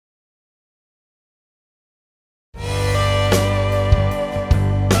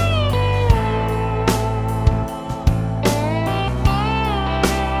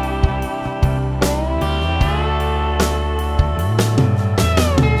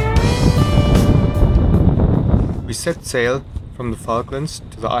set sail from the Falklands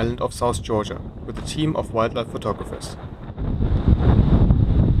to the island of South Georgia with a team of wildlife photographers.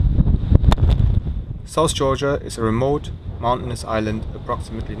 South Georgia is a remote, mountainous island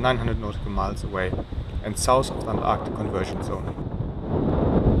approximately 900 nautical miles away and south of the Antarctic Conversion Zone.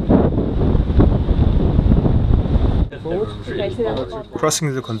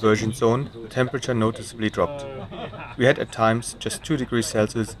 Crossing the conversion zone, the temperature noticeably dropped. We had at times just 2 degrees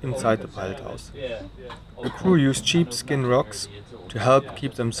Celsius inside the pilot house. The crew used cheap skin rocks to help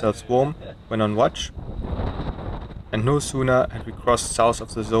keep themselves warm when on watch, and no sooner had we crossed south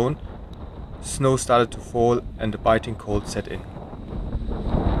of the zone, snow started to fall and a biting cold set in.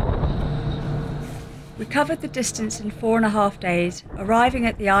 We covered the distance in 4.5 days, arriving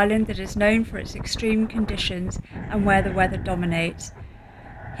at the island that is known for its extreme conditions and where the weather dominates.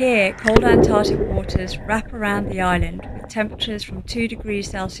 Here, cold Antarctic waters wrap around the island with temperatures from 2 degrees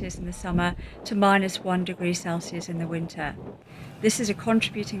Celsius in the summer to -1 degree Celsius in the winter. This is a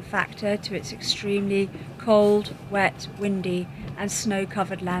contributing factor to its extremely cold, wet, windy and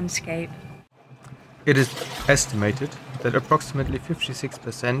snow-covered landscape. It is estimated that approximately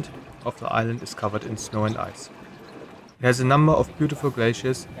 56% of the island is covered in snow and ice. It has a number of beautiful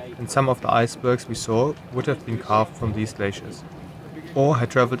glaciers, and some of the icebergs we saw would have been carved from these glaciers, or had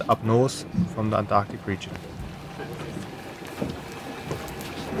travelled up north from the Antarctic region.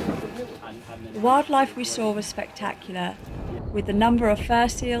 The wildlife we saw was spectacular, with the number of fur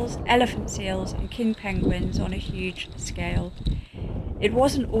seals, elephant seals and king penguins on a huge scale. It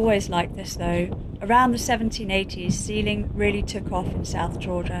wasn't always like this though. Around the 1780s, sealing really took off in South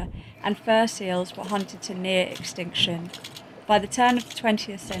Georgia and fur seals were hunted to near extinction. By the turn of the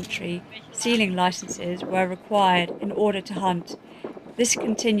 20th century, sealing licenses were required in order to hunt. This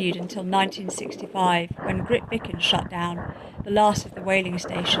continued until 1965, when Grytviken shut down, the last of the whaling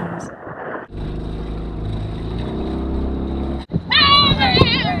stations.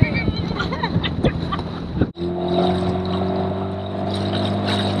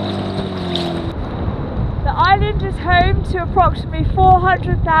 The island is home to approximately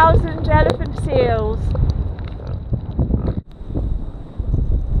 400,000 elephant seals.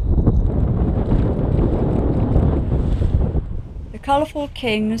 The colourful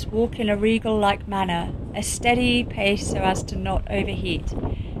kings walk in a regal-like manner, a steady pace so as to not overheat.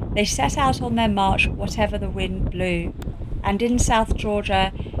 They set out on their march whatever the wind blew, and in South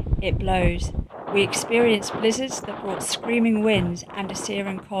Georgia it blows. We experienced blizzards that brought screaming winds and a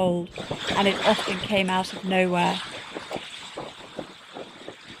searing cold, and it often came out of nowhere.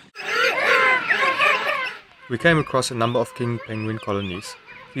 We came across a number of king penguin colonies.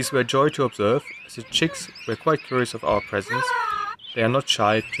 These were a joy to observe, as the chicks were quite curious of our presence. They are not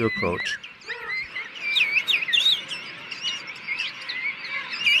shy to approach.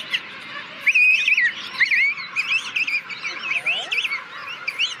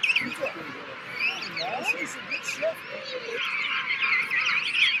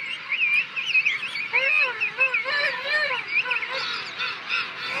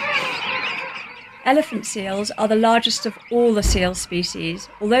 Elephant seals are the largest of all the seal species.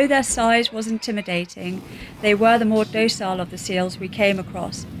 Although their size was intimidating, they were the more docile of the seals we came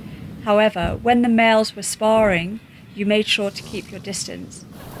across. However, when the males were sparring, you made sure to keep your distance.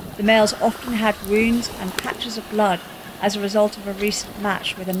 The males often had wounds and patches of blood as a result of a recent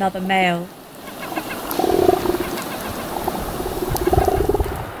match with another male.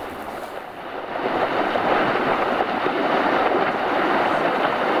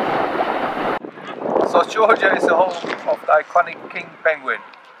 South Georgia is the home of the iconic king penguin.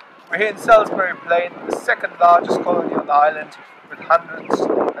 We're here in Salisbury Plain, the second largest colony on the island, with hundreds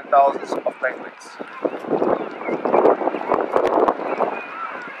and thousands of penguins.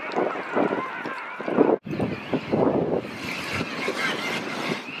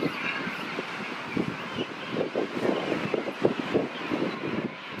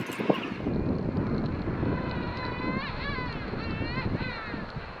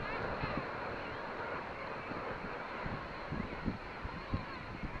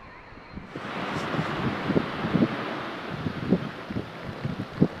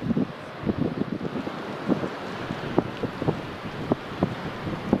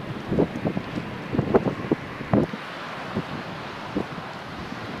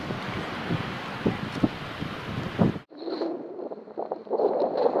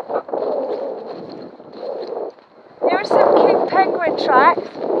 Penguin tracks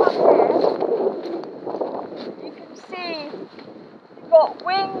up here. You can see you've got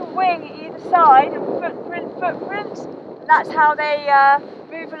wing either side and footprints, and that's how they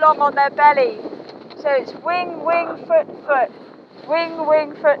move along on their belly. So it's wing, foot,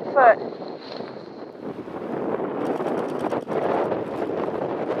 wing, foot.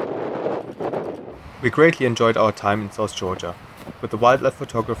 We greatly enjoyed our time in South Georgia with the wildlife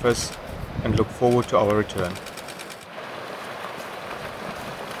photographers and look forward to our return.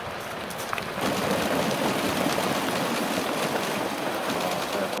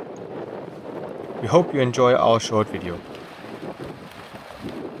 We hope you enjoy our short video.